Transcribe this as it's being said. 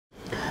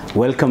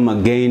Welcome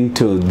again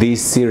to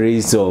this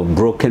series of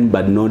Broken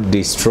but Not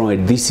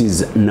Destroyed. This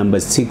is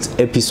number 6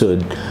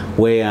 episode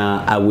where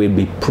I will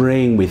be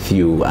praying with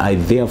you. I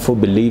therefore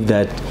believe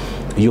that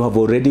you have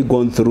already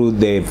gone through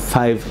the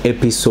 5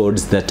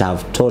 episodes that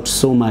have taught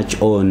so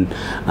much on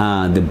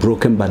the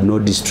broken but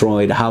not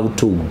destroyed, how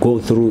to go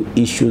through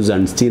issues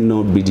and still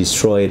not be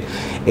destroyed.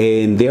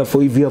 And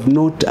therefore, if you have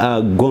not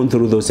gone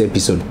through those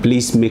episodes,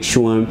 please make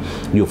sure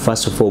you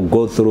first of all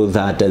go through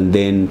that, and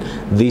then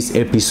this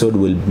episode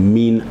will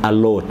mean a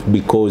lot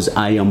because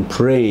I am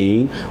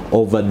praying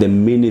over the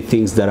many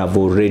things that I've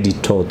already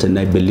taught, and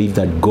I believe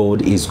that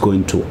God is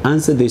going to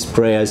answer these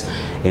prayers,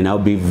 and I'll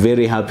be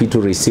very happy to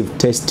receive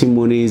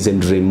testimonies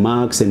and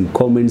remarks and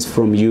comments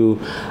from you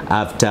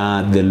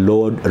after the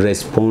Lord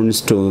responds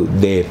to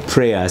the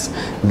prayers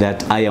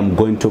that I am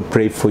going to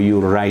pray for you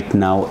right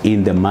now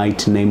in the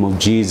mighty name of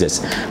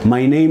Jesus.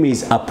 My name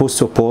is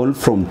Apostle Paul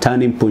from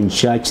TurningPoint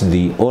Church,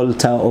 the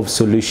altar of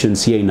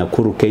solutions here in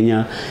Nakuru,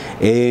 Kenya,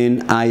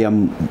 and I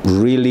am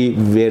really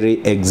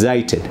very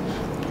excited.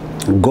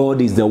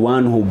 God is the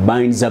one who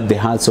binds up the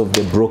hearts of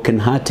the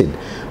brokenhearted.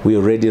 We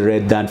already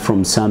read that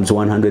from Psalms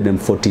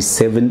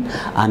 147,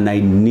 and I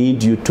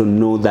need you to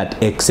know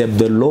that except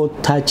the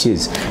Lord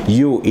touches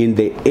you in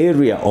the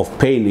area of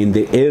pain, in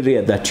the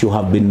area that you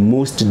have been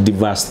most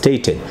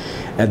devastated,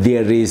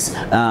 there is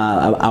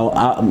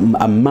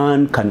a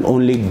man can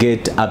only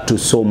get up to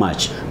so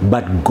much,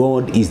 but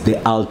God is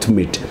the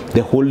ultimate.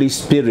 The Holy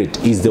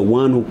Spirit is the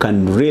one who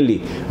can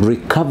really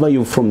recover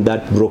you from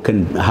that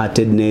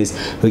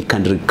brokenheartedness. He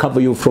can recover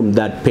you from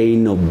that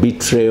pain of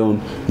betrayal,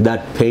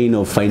 that pain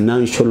of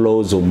financial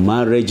loss or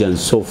marriage and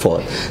so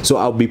forth. So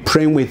I'll be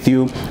praying with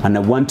you, and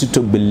I want you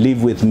to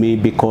believe with me,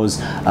 because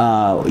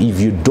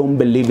if you don't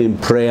believe in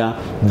prayer,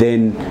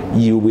 then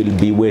you will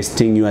be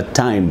wasting your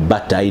time.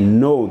 But I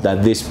know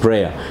that this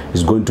prayer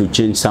is going to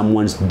change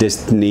someone's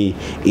destiny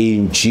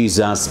in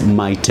Jesus'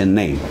 mighty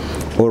name.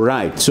 All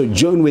right, so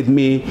join with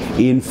me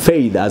in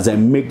faith as I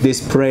make these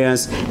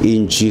prayers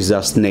in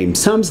Jesus' name.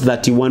 Psalms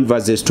 31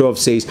 verses 12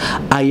 says,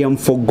 I am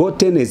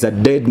forgotten as a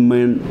dead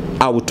man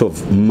out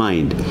of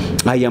mind.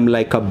 I am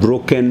like a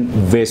broken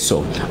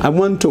vessel. I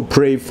want to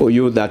pray for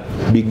you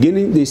that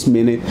beginning this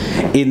minute,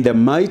 in the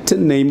mighty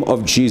name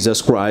of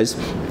Jesus Christ,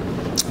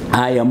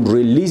 I am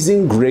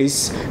releasing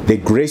grace, the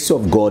grace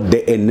of God,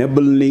 the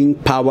enabling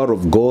power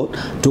of God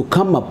to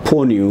come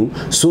upon you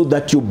so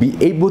that you'll be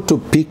able to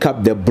pick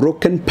up the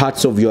broken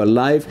parts of your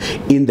life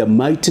in the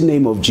mighty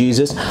name of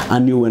Jesus,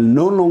 and you will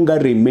no longer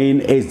remain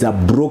as a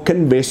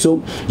broken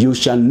vessel. You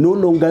shall no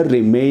longer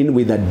remain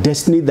with a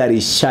destiny that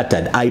is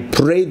shattered. I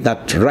pray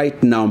that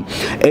right now,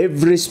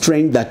 every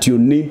strength that you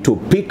need to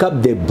pick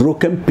up the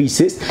broken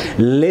pieces,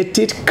 let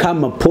it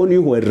come upon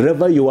you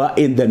wherever you are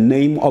in the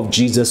name of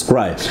Jesus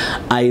Christ.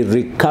 I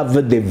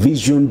recover the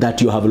vision that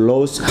you have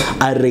lost.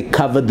 I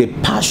recover the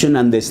passion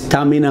and the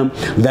stamina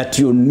that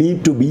you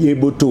need to be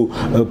able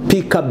to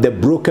pick up the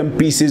broken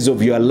pieces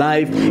of your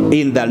life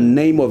in the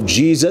name of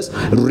Jesus.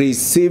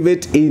 Receive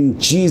it in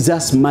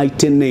Jesus'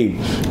 mighty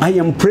name. I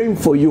am praying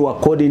for you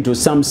according to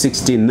Psalm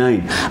 69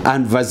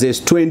 and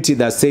verses 20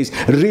 that says,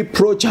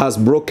 reproach has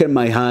broken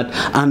my heart,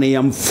 and I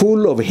am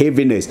full of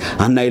heaviness,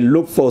 and I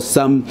looked for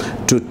some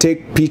to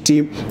take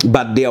pity,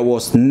 but there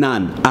was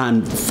none,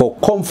 and for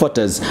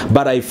comforters,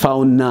 but I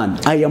found none.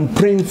 I am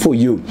praying for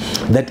you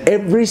that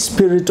every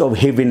spirit of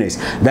heaviness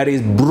that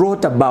is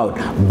brought about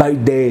by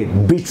the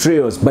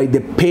betrayals, by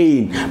the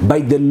pain, by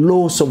the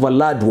loss of a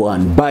loved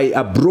one, by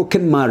a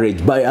broken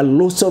marriage, by a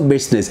loss of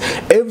business,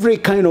 every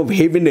kind of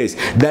heaviness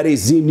that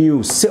is in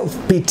you,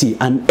 self-pity,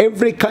 and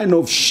every kind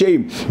of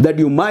shame that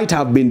you might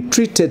have been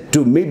treated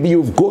to. Maybe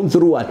you've gone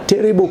through a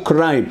terrible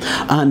crime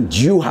and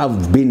you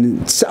have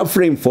been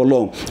suffering for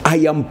long. I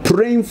am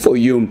praying for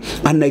you,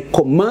 and I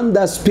command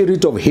that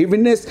spirit of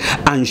heaviness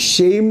and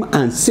shame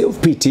and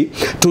self-pity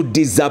to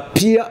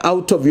disappear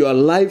out of your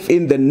life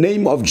in the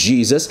name of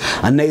Jesus,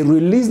 and I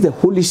release the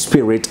Holy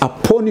Spirit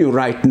upon you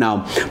right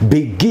now.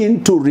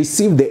 Begin to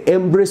receive the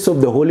embrace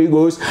of the Holy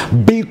Ghost.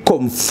 Be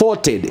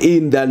comforted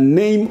in the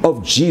name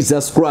of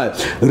Jesus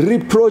Christ.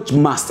 Reproach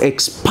must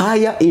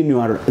expire in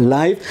your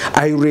life.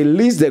 I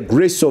release the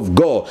grace of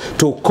God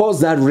to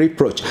cause that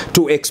reproach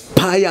to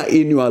expire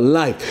in your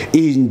life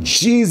in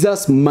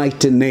Jesus'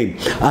 mighty name.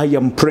 I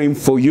am praying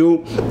for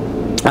you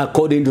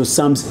according to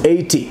Psalms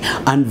 80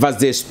 and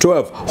verses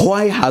 12.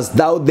 Why hast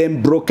thou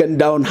then broken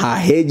down her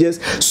hedges,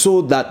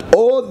 so that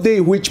all they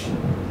which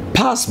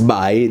pass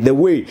by the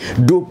way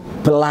do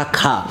pluck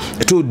her?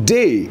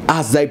 Today,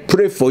 as I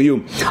pray for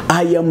you,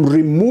 I am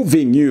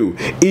removing you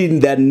in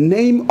the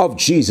name of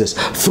Jesus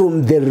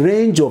from the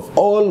range of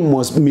all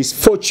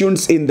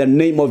misfortunes in the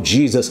name of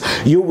Jesus.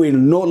 You will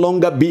no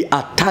longer be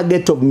a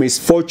target of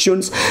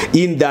misfortunes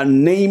in the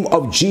name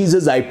of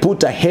Jesus. I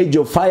put a hedge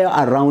of fire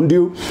around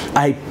you.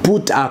 I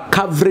put a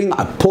covering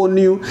upon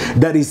you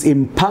that is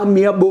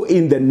impermeable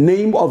in the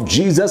name of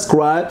Jesus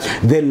Christ.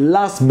 The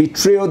last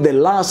betrayal, the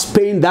last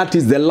pain, that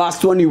is the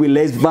last one you will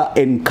ever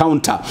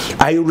encounter.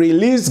 I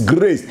release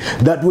grace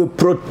that will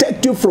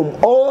protect you from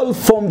all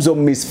forms of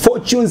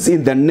misfortunes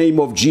in the name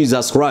of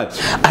Jesus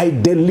Christ. I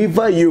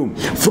deliver you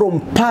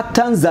from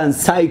patterns and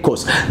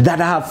cycles that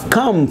have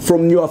come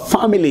from your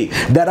family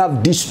that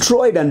have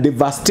destroyed and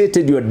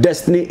devastated your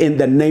destiny in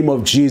the name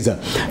of Jesus.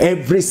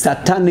 Every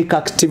satanic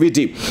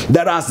activity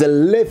that has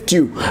left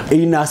you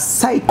in a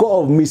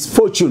cycle of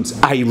misfortunes,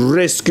 I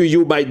rescue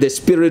you by the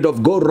Spirit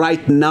of God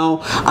right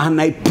now, and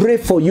I pray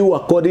for you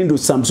according to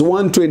Psalms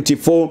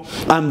 124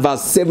 and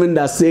verse 7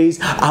 that says,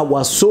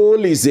 our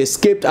soul is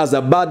escaped as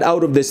a bird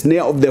out of the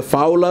snare of the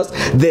fowlers.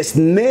 The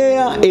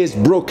snare is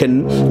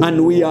broken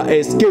and we are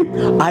escaped.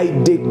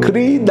 I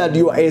decree that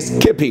you are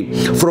escaping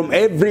from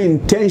every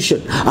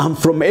intention and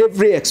from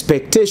every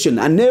expectation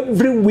and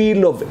every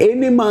will of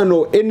any man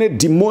or any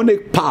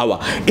demonic power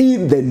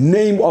in the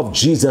name of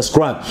Jesus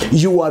Christ.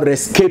 You are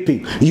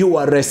escaping. You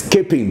are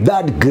escaping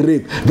that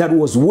grave that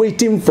was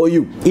waiting for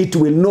you. It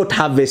will not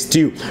harvest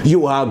you.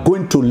 You are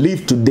going to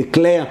live to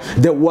declare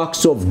the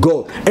works of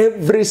God.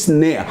 Every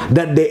snare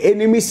that the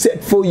enemy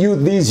set for you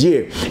this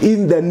year,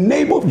 in the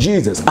name of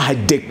Jesus, I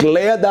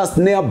declare that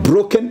snare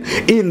broken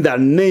in the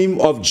name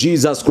of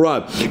Jesus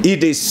Christ.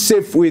 It is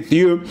safe with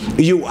you.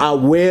 You are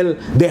well.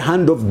 The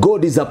hand of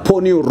God is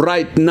upon you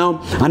right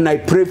now, and I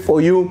pray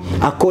for you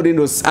according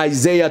to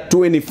Isaiah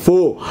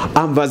 24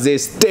 and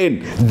verses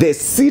 10. The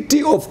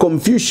city of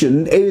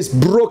confusion is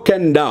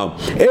broken down.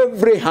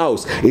 Every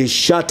house is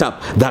shut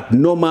up that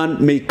no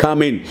man may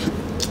come in.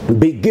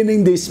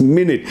 Beginning this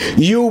minute,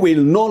 you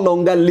will no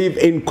longer live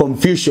in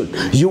confusion.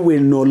 You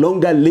will no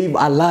longer live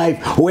a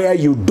life where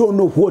you don't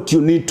know what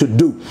you need to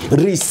do.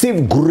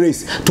 Receive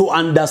grace to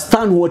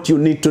understand what you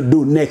need to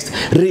do next.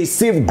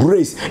 Receive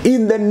grace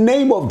in the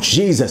name of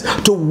Jesus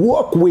to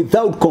walk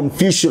without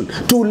confusion,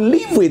 to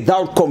live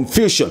without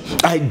confusion.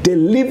 I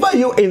deliver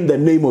you in the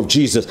name of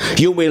Jesus.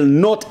 You will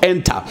not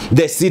enter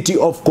the city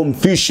of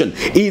confusion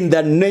in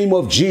the name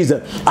of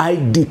Jesus. I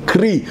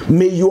decree,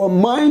 may your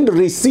mind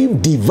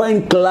receive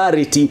divine clarity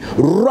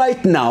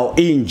right now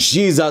in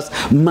Jesus'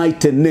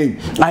 mighty name.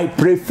 I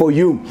pray for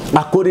you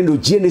according to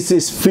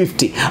Genesis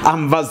 50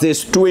 and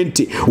verses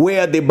 20,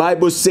 where the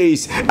Bible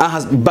says,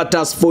 but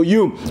as for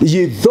you,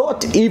 ye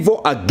thought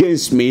evil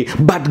against me,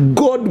 but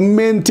God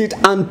meant it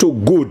unto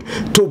good,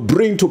 to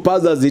bring to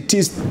pass as it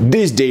is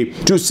this day,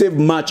 to save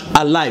much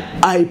alive.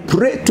 I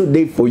pray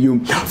today for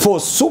you for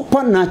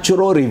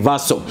supernatural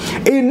reversal.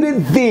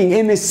 Anything,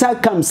 any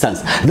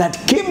circumstance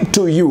that came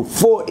to you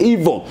for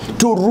evil,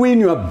 to ruin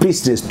your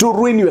business, to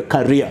ruin your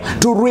career,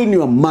 to ruin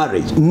your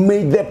marriage,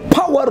 may the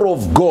power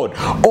of God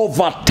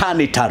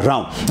overturn it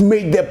around.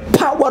 May the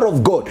power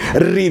of God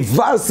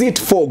reverse it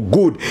for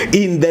good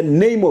in the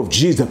name of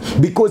Jesus,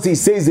 because he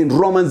says in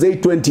Romans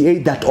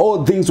 8:28 that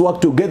all things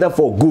work together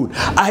for good.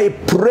 I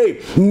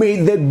pray, may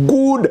the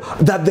good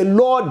that the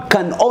Lord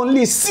can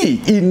only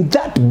see in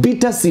that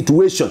bitter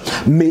situation,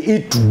 may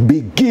it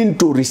begin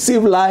to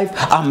receive life,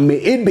 and may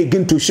it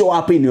begin to show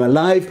up in your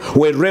life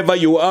wherever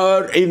you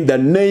are in the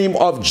name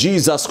of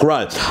Jesus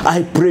Christ.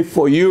 I pray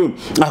for you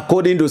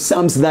according to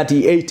Psalms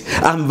 38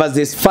 and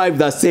verses 5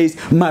 that says,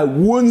 my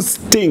wounds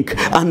stink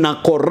and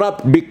are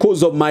corrupt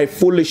because of my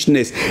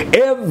foolishness.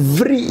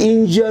 Every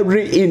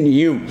injury in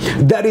you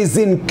that is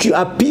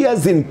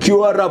appears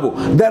incurable,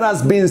 that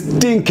has been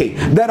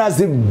stinking, that has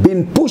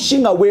been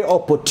pushing away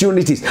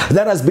opportunities,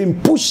 that has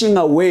been pushing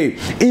away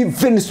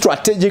even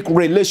strategic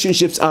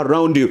relationships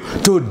around you,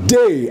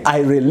 today I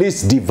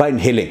release divine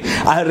healing.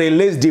 I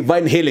release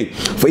divine healing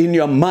in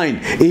your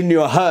mind, in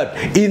your heart,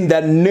 in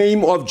the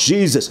name of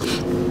Jesus.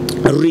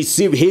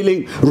 Receive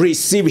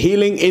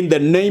healing in the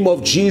name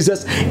of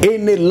Jesus.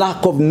 Any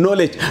lack of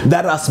knowledge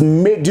that has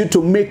made you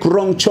to make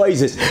wrong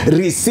choices,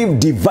 receive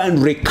divine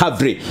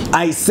recovery.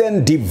 I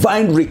send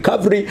divine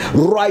recovery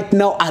right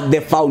now at the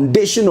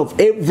foundation of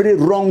every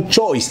wrong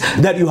choice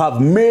that you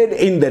have made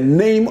in the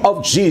name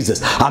of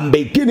Jesus. I'm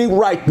beginning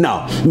right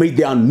now. May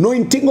the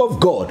anointing of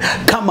God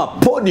come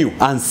upon you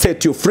and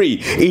set you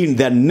free in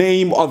the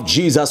name of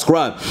Jesus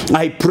Christ.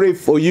 I pray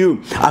for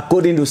you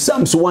according to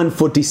Psalms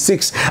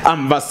 146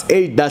 and verse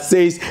 8 that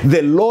says,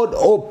 the Lord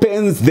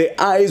opens the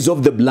eyes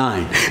of the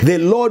blind. The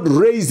Lord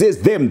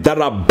raises them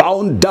that are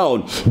bound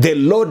down. The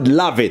Lord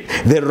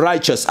loveth the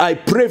righteous. I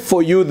pray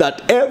for you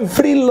that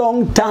every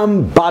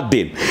long-term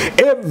burden,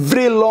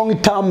 every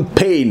long-term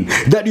pain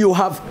that you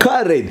have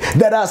carried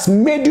that has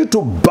made you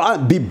to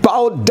be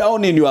bowed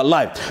down in your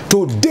life,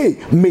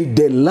 today may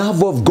the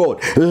love of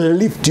God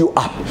lift you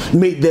up.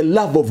 May the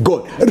love of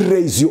God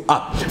raise you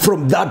up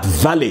from that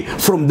valley,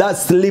 from that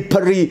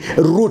slippery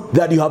route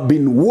that you have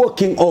been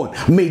walking on.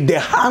 on. May the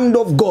hand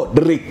of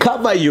God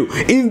recover you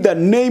in the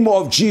name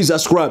of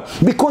Jesus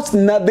Christ, because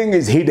nothing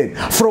is hidden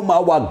from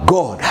our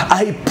God.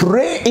 I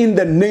pray in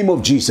the name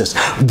of Jesus,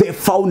 the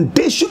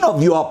foundation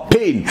of your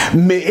pain,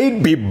 may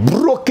it be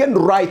broken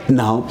right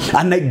now,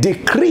 and I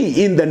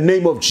decree in the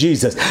name of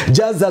Jesus,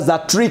 just as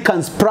a tree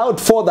can sprout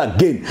forth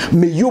again,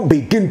 may you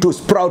begin to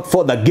sprout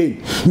forth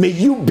again. May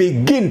you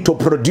begin to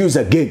produce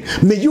again.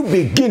 May you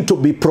begin to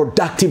be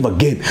productive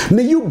again.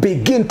 May you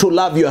begin to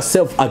love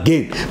yourself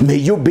again. May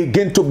you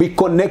begin to be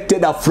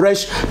connected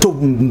afresh to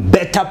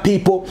better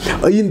people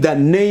in the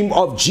name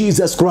of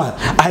Jesus Christ.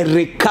 I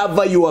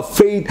recover your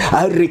faith.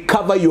 I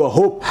recover your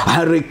hope.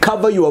 I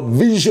recover your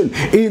vision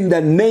in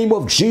the name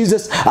of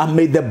Jesus. And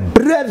may the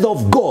breath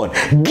of God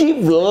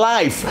give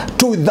life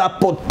to the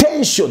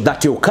potential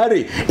that you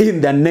carry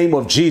in the name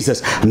of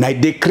Jesus. And I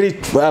decree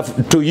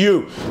to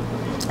you,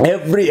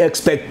 every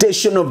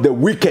expectation of the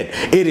wicked,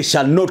 it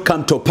shall not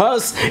come to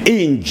pass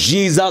in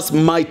Jesus'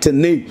 mighty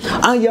name.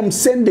 I am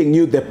sending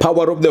you the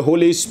power of the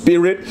Holy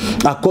Spirit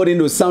according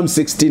to Psalm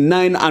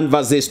 69 and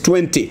verses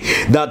 20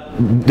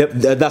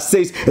 that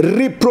says,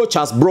 reproach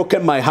has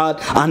broken my heart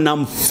and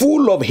I'm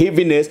full of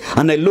heaviness,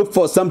 and I look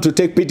for some to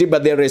take pity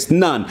but there is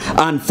none,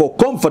 and for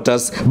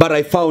comforters but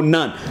I found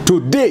none.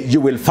 Today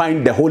you will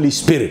find the Holy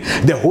Spirit.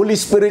 The Holy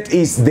Spirit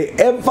is the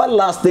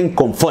everlasting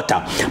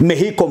comforter. May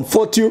he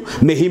comfort you.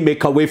 May he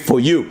make a way for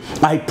you.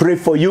 I pray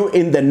for you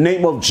in the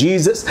name of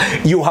Jesus.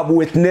 You have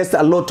witnessed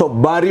a lot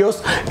of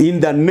barriers. In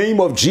the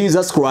name of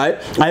Jesus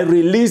Christ, I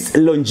release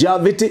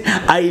longevity.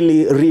 I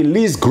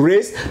release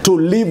grace to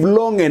live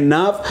long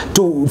enough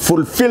to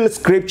fulfill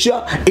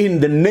scripture in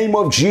the name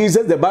of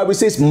Jesus. The Bible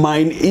says,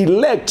 mine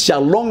elect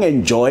shall long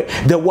enjoy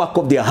the work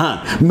of their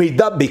hand. May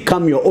that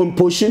become your own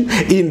portion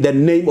in the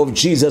name of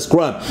Jesus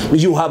Christ.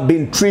 You have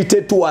been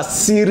treated to a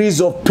series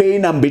of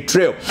pain and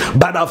betrayal,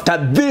 but after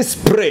this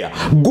prayer,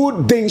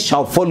 good things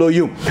shall follow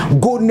you.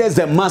 Goodness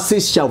and mercy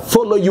shall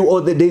follow you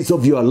all the days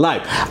of your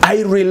life.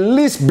 I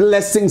release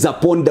blessings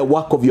upon the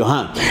work of your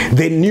hand.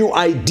 The new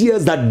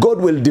ideas that God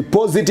will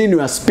deposit in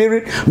your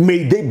spirit,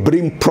 may they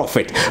bring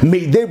profit.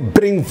 May they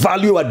bring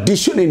value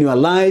addition in your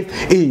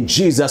life in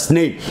Jesus'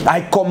 name.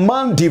 I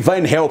command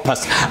divine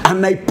helpers,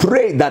 and I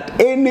pray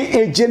that any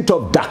agent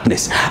of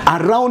darkness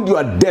around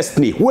your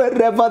destiny,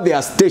 wherever they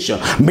are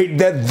stationed, may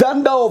the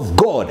thunder of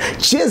God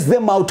chase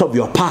them out of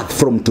your path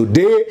from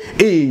today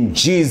in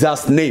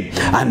Jesus' name.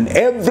 And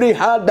every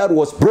heart that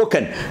was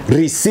broken,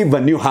 receive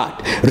a new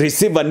heart.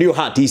 Receive a new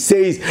heart. He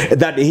says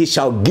that he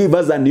shall give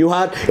us a new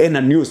heart and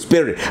a new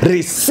spirit.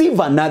 Receive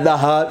another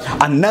heart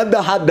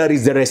that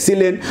is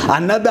resilient,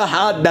 another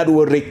heart that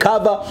will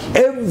recover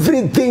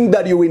everything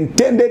that you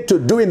intended to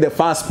do in the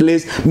first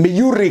place. May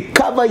you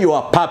recover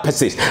your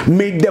purposes.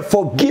 May the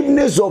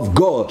forgiveness of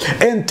God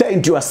enter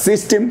into your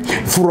system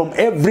from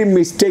every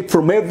mistake,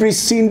 from every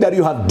sin that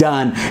you have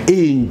done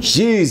in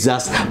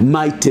Jesus'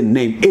 mighty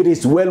name. It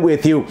is well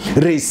with you.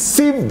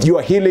 Receive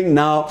your healing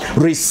now.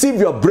 Receive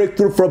your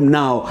breakthrough from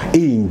now.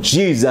 In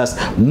Jesus'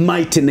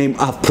 mighty name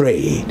I've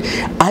prayed.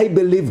 I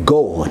believe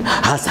God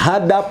has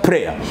heard that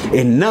prayer,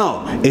 and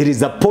now it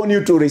is upon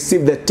you to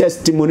receive the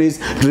testimonies,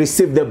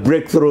 receive the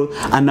breakthrough,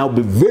 and I'll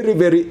be very,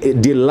 very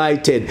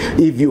delighted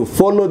if you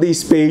follow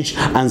this page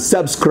and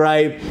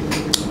subscribe,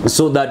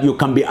 so that you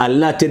can be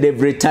alerted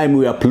every time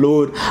we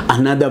upload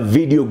another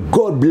video.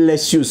 God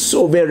bless you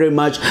so very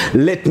much.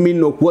 Let me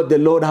know what the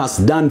Lord has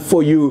done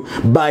for you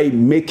by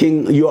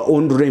making your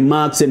own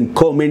remarks and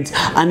comments,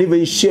 and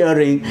even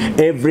sharing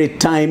every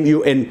time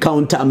you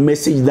encounter a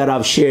message that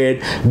I've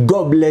shared.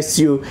 God bless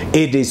you.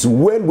 It is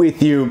well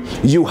with you.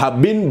 You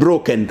have been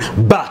broken,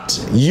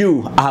 but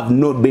you have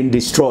not been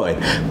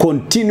destroyed.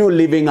 Continue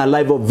living a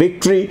life of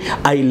victory.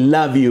 I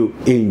love you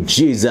in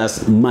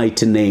Jesus'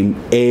 mighty name.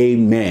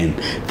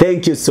 Amen.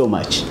 Thank you so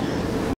much.